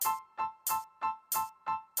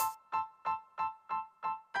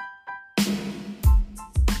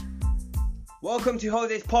Welcome to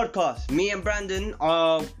Jose's podcast. Me and Brandon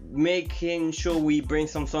are making sure we bring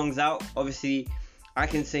some songs out. Obviously, I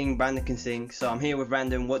can sing, Brandon can sing. So I'm here with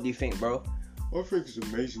Brandon. What do you think, bro? I think it's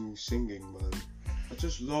amazing singing, man. I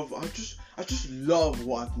just love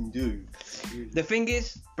what I can do. The thing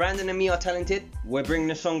is, Brandon and me are talented. We're bringing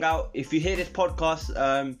the song out. If you hear this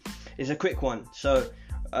podcast, it's a quick one. So,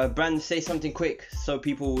 Brandon, say something quick so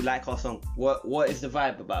people will like our song. What is the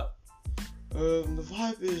vibe about? The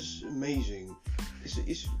vibe is amazing.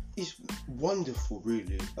 It's wonderful,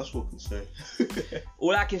 really. That's what I can say.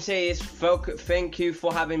 All I can say is thank you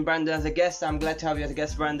for having Brandon as a guest. I'm glad to have you as a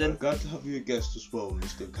guest, Brandon. I'm glad to have you a guest as well,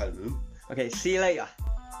 Mr. Callum. Okay, see you later.